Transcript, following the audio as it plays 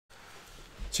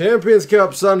Champions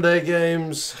Cup Sunday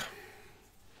games.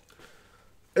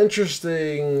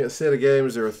 Interesting set of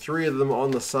games. There are 3 of them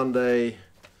on the Sunday.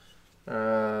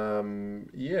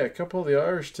 Yeah, a couple of the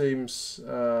Irish teams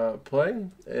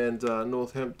playing, and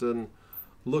Northampton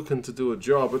looking to do a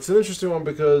job. It's an interesting one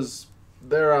because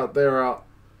they're out.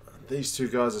 These 2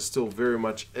 guys are still very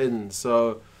much in.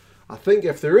 So I think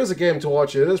if there is a game to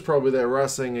watch, it is probably that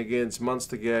Racing against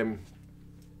Munster game.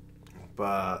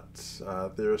 But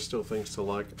there are still things to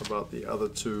like about the other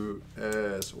 2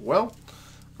 as well.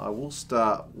 I will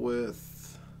start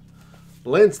with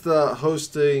Leinster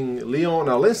hosting Lyon.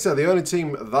 Now, Leinster are the only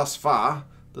team thus far,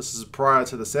 this is prior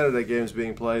to the Saturday games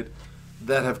being played,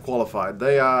 that have qualified.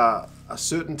 They are a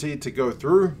certainty to go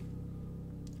through.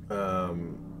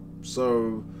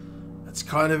 So it's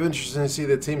kind of interesting to see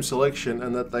their team selection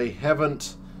and that they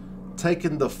haven't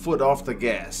taken the foot off the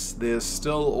gas. There's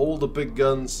still all the big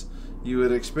guns you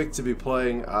would expect to be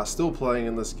playing are still playing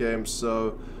in this game.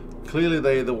 So clearly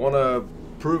they either want to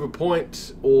prove a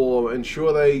point or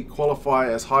ensure they qualify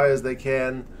as high as they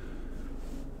can.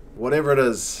 Whatever it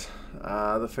is,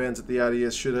 the fans at the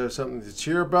RDS should have something to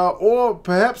cheer about. Or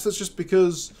perhaps it's just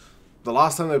because the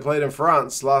last time they played in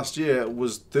France last year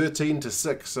was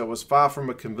 13-6, so it was far from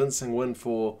a convincing win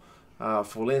for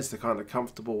Leinster, kind of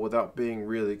comfortable without being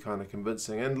really kind of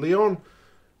convincing. And Lyon,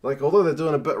 like, although they're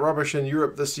doing a bit rubbish in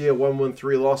Europe this year, 1 win,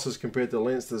 3 losses compared to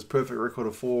Leinster's perfect record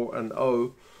of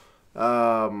 4-0,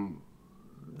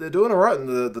 they're doing all right in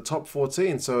the top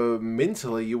 14. So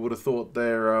mentally, you would have thought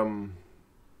they're in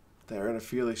a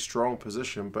fairly strong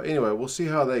position. But anyway, we'll see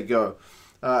how they go.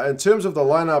 In terms of the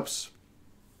lineups,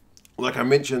 like I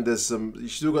mentioned, there's you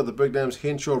still got the big names: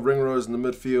 Henshaw, Ringrose in the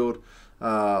midfield,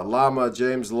 Lama,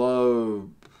 James Lowe,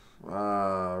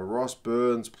 Ross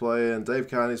Burns playing, Dave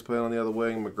Carney's playing on the other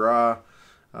wing, McGrath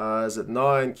is at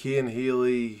 9, Cian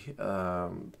Healy,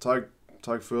 Tug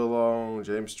Furlong,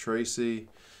 James Tracy.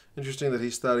 Interesting that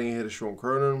he's starting ahead of Sean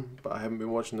Cronin, but I haven't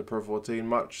been watching the Pro 14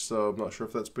 much, so I'm not sure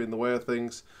if that's been the way of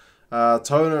things.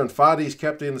 Toner and Fardy's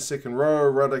captain in the second row,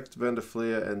 Ruddock, Van der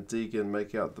Fleer and Deegan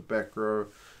make out the back row.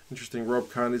 Interesting, Rob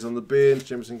Carney's on the bench,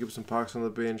 Jameson Gibson Park's on the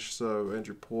bench, so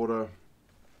Andrew Porter.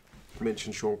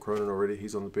 Mentioned Sean Cronin already,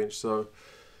 he's on the bench. So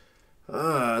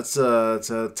it's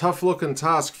a tough looking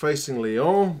task facing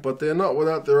Lyon, but they're not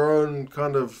without their own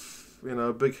kind of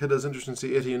big hitters. Interesting to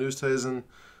see Etienne Oosthuizen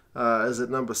is at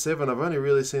number 7. I've only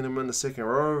really seen him in the second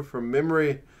row from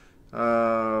memory.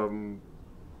 Yeah,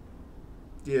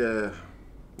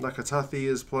 Nakatathi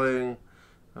is playing.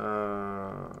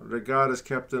 Regard is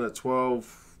captain at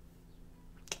 12.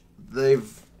 I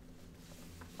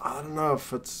don't know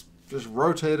if it's just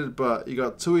rotated, but you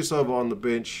got Tuisova on the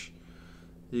bench,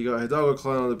 you got Hidalgo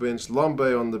Klein on the bench,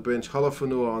 Lombe on the bench,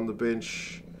 Halafunua on the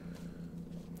bench.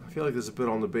 I feel like there's a bit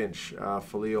on the bench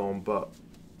for Lyon, but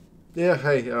yeah,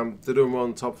 hey, they're doing well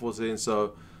in the top 14,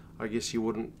 so I guess you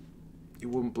wouldn't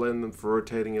blame them for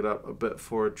rotating it up a bit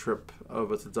for a trip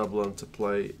over to Dublin to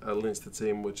play a Leinster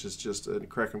team, which is just in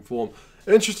cracking form.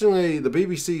 Interestingly, the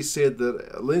BBC said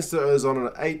that Leinster is on an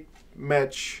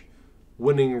 8-match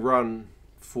winning run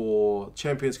for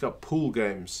Champions Cup pool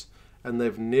games, and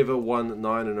they've never won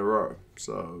 9 in a row.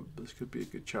 So this could be a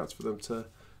good chance for them to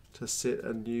set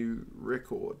a new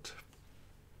record.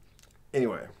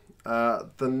 Anyway, the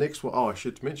next one, I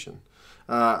should mention,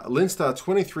 Leinster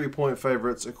 23-point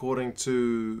favourites according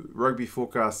to Rugby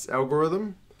Forecast's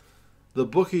algorithm. The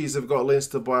bookies have got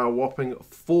Leinster by a whopping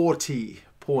 40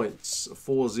 points,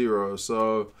 4-0.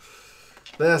 So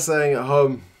they're saying at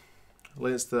home,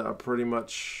 Leinster are pretty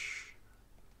much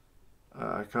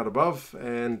cut above,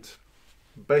 and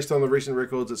based on the recent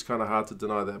records, it's kind of hard to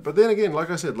deny that. But then again, like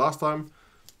I said last time,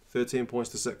 13 points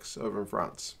to 6 over in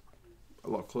France. A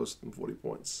lot closer than 40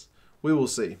 points. We will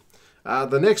see.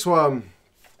 The next one,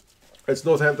 it's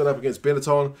Northampton up against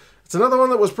Benetton. It's another one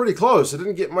that was pretty close. It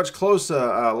didn't get much closer.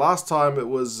 Last time it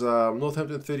was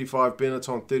Northampton 35,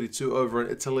 Benetton 32 over in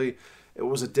Italy. It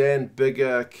was a Dan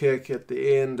Bigger kick at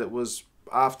the end. It was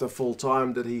after full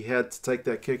time that he had to take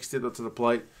that kick, step up to the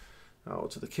plate,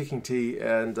 to the kicking tee,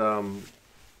 and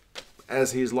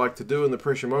as he's like to do in the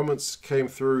pressure moments, came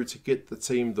through to get the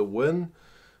team the win.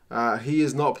 He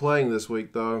is not playing this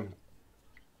week though.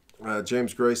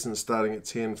 James Grayson starting at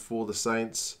 10 for the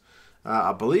Saints.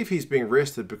 I believe he's being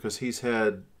rested because he's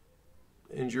had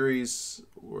injuries,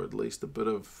 or at least a bit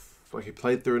of, like, he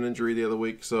played through an injury the other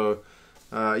week. So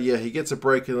yeah, he gets a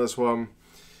break in this one.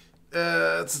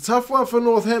 It's a tough one for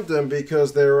Northampton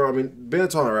because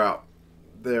Benetton are out.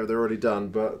 They're already done.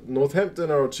 But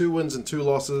Northampton are 2 wins and 2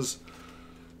 losses.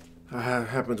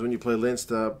 Happens when you play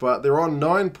Leinster. But they're on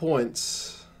 9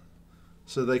 points.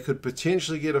 So they could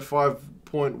potentially get a 5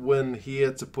 point win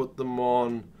here to put them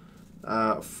on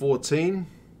 14.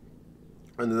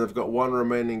 And then they've got one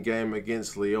remaining game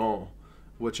against Lyon,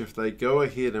 which if they go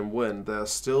ahead and win, they're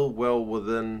still well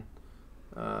within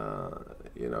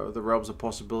the realms of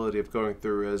possibility of going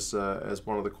through as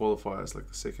one of the qualifiers, like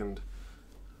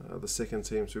the second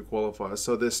team to qualify.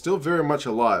 So they're still very much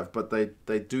alive, but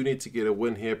they do need to get a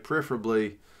win here,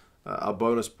 preferably a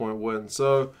bonus point win.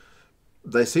 So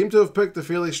they seem to have picked a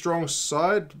fairly strong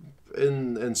side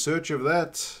in search of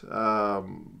that.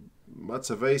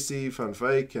 Matsavesi, Van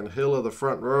Veek, and Hill are the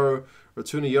front row.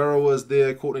 Ratuni Yarawa is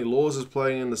there. Courtney Laws is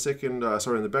playing in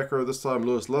the back row this time.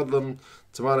 Lewis Ludlam.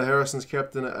 Tamara Harrison's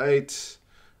captain at 8.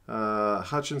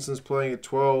 Hutchinson's playing at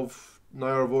 12.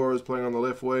 Nairavora is playing on the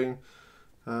left wing.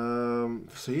 So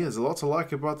yeah, there's a lot to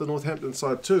like about the Northampton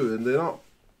side too, and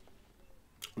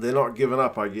they're not giving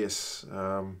up, I guess.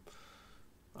 I'm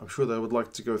sure they would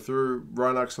like to go through.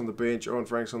 Reinach's on the bench, Owen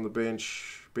Frank's on the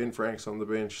bench, Ben Frank's on the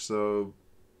bench, so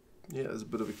yeah, there's a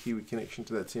bit of a Kiwi connection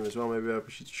to that team as well. Maybe I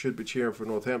should be cheering for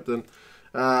Northampton.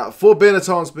 For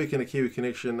Benetton, speaking of Kiwi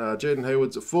connection, Jaden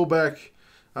Hayward's a fullback,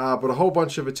 but a whole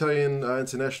bunch of Italian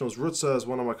internationals. Ruzza is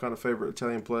one of my kind of favourite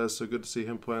Italian players, so good to see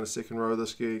him playing a second row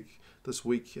this week.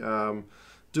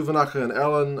 Duvanaka and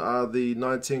Allen are the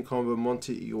 19 combo.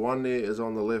 Monty Iwane is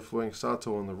on the left wing,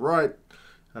 Sato on the right.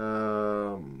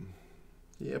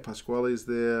 Pasquale's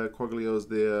there, Quaglio's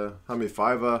there, Hami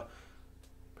Fiver.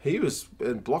 He was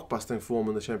in blockbusting form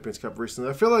in the Champions Cup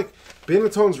recently. I feel like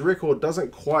Benetton's record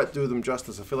doesn't quite do them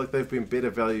justice. I feel like they've been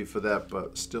better value for that,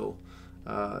 but still,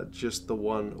 just the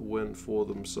one win for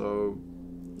them. So,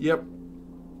 yep,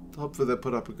 hopefully they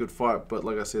put up a good fight. But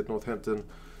like I said, Northampton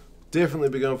definitely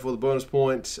be going for the bonus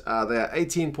point. They are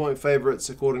 18-point favourites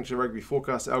according to Rugby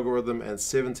Forecast algorithm and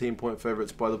 17-point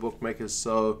favourites by the bookmakers.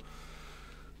 So,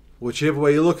 whichever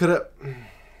way you look at it,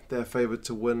 they're favoured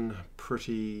to win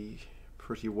pretty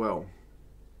well.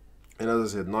 And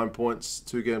as I said, 9 points,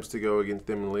 2 games to go against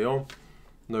them in Lyon.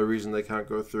 No reason they can't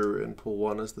go through in Pool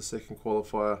 1 as the second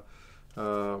qualifier.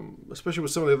 Especially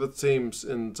with some of the other teams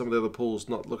in some of the other pools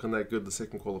not looking that good, the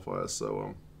second qualifiers.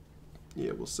 So,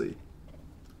 yeah, we'll see.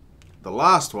 The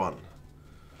last one.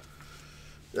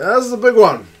 This is a big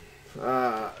one.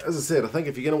 As I said, I think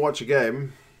if you're going to watch a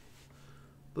game,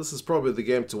 this is probably the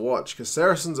game to watch, because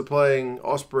Saracens are playing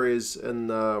Ospreys in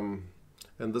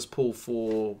this Pool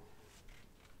 4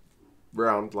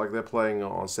 round, like they're playing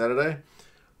on Saturday.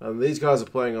 And these guys are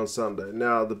playing on Sunday.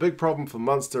 Now, the big problem for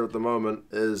Munster at the moment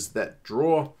is that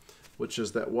draw, which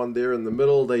is that one there in the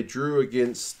middle. They drew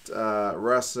against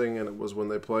Racing, and it was when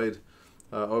they played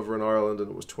over in Ireland, and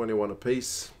it was 21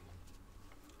 apiece.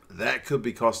 That could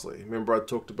be costly. Remember I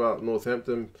talked about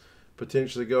Northampton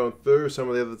potentially going through. Some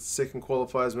of the other second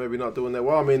qualifiers maybe not doing that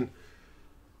well. I mean,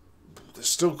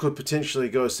 still could potentially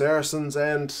go Saracens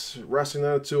and Racing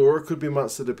down to 2, or it could be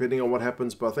Munster depending on what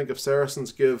happens. But I think if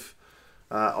Saracens give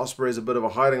Ospreys a bit of a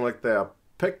hiding like they are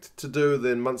picked to do,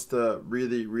 then Munster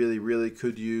really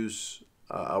could use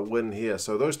a win here.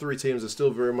 So those 3 teams are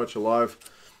still very much alive.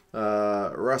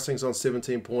 Racing's on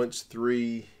 17 points,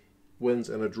 3 wins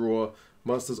and a draw.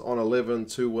 Munster's on 11,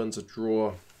 2 wins, a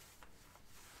draw,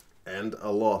 and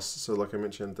a loss. So like I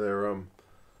mentioned,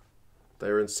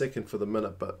 they're in second for the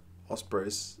minute, but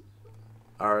Ospreys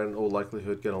are in all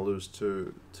likelihood going to lose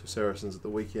to Saracens at the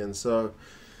weekend. So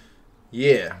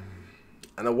yeah,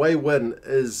 an away win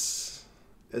is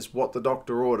what the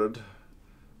doctor ordered.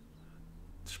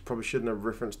 Probably shouldn't have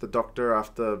referenced the doctor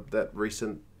after that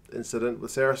recent incident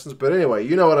with Saracens, but anyway,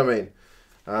 you know what I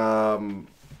mean.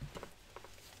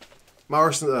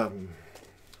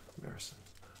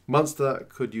 Munster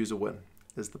could use a win,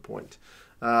 is the point.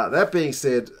 That being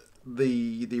said,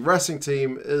 the Racing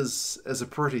team is a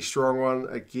pretty strong one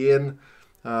again.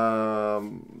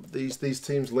 These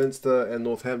teams, Leinster and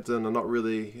Northampton, are not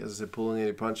really, as I said, pulling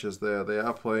any punches there. They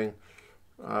are playing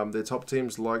their top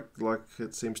teams like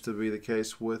it seems to be the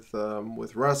case with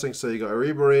Racing. So you got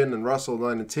Aribarin and Russell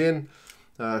 9 and 10.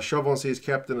 Chauvency is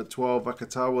captain at 12.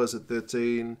 Vakatawa is at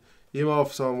 13.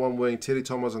 Imov's on one wing. Teddy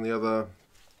Thomas on the other.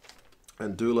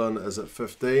 And Doolan is at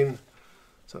 15.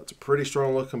 So it's a pretty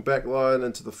strong looking back line.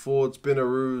 Into the forwards,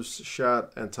 Benarouz,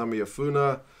 Shat, and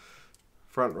Tamiafuna.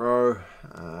 Front row,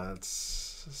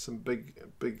 it's some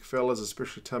big fellas,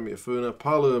 especially Tamiafuna.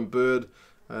 Palu and Bird,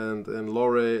 and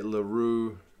Lore,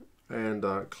 LaRue, and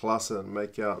Klassen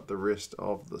make out the rest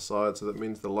of the side. So that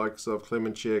means the likes of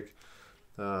Klemenchek,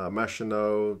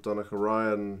 Machino, Donica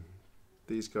Ryan,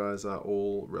 these guys are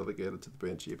all relegated to the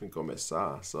bench, even Gomez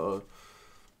Sa. So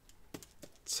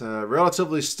it's a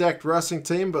relatively stacked Racing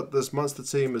team, but this Munster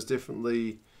team is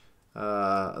definitely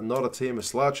not a team of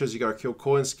slouches. You got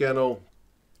Kilcoyne, Scannell,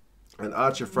 And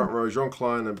Archer front row, Jean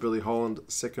Klein and Billy Holland.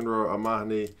 Second row,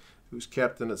 Amahani, who's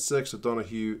captain at 6,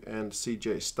 O'Donoghue and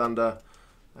CJ Stunder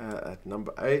at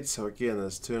number 8. So again,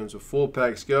 as terms of 4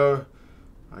 packs go,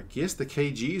 I guess the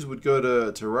KGs would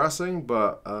go to Racing,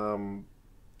 but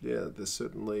yeah, there's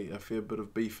certainly a fair bit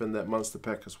of beef in that Munster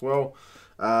pack as well.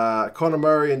 Conor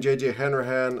Murray and JJ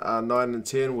Hanrahan are 9 and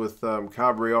 10 with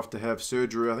Carberry off to have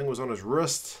surgery. I think it was on his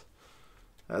wrist.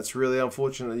 That's really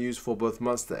unfortunate news for both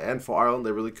Munster and for Ireland.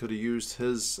 They really could have used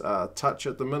his touch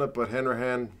at the minute, but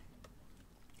Hanrahan,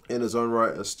 in his own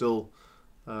right, is still,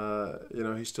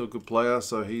 he's still a good player.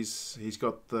 So he's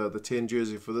got the 10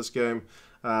 jersey for this game.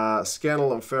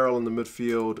 Scannell and Farrell in the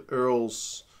midfield.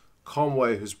 Earls,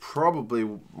 Conway, who's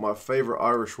probably my favourite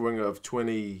Irish winger of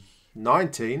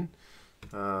 2019.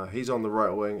 He's on the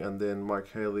right wing, and then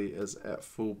Mike Haley is at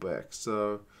fullback.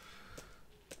 So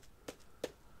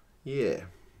yeah.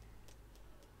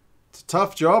 It's a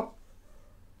tough job,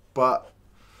 but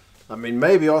I mean,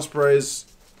 maybe Ospreys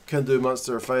can do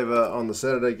Munster a favour on the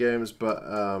Saturday games, but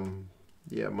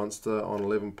yeah, Munster on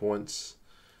 11 points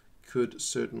could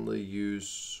certainly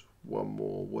use one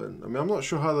more win. I mean, I'm not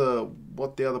sure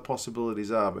what the other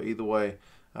possibilities are, but either way,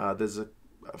 there's a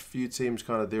few teams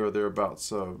kind of there or thereabouts.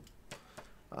 So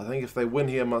I think if they win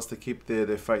here, Munster keep their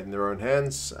fate in their own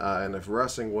hands, and if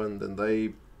Racing win, then they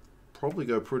probably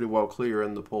go pretty well clear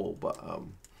in the pool, but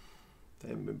they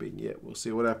haven't been beaten yet. We'll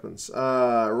see what happens.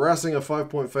 Racing are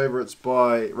 5-point favourites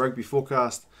by Rugby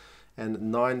Forecast and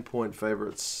 9-point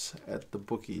favourites at the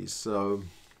bookies. So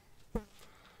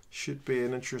should be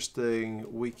an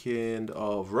interesting weekend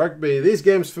of rugby. These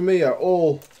games for me are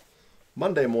all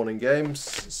Monday morning games,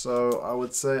 so I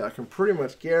would say I can pretty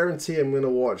much guarantee I'm going to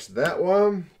watch that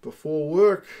one before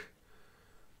work,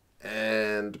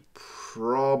 and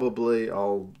probably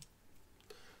I'll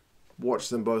watch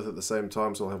them both at the same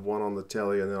time, so I'll have one on the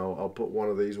telly, and then I'll put one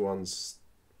of these ones,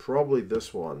 probably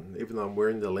this one, even though I'm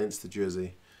wearing the Leinster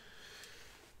jersey.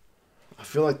 I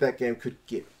feel like that game could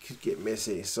get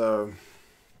messy, so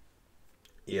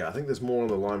yeah, I think there's more on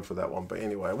the line for that one. But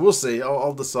anyway, we'll see.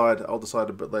 I'll decide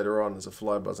a bit later on. There's a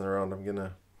fly buzzing around. I'm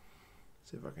gonna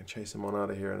see if I can chase him on out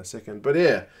of here in a second. But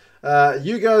yeah,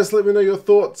 you guys let me know your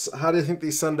thoughts. How do you think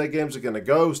these Sunday games are going to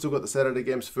go? We've still got the Saturday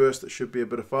games first. It should be a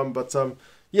bit of fun. But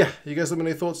yeah, you guys let me know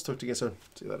your thoughts. Talk to you again soon.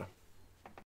 See you later.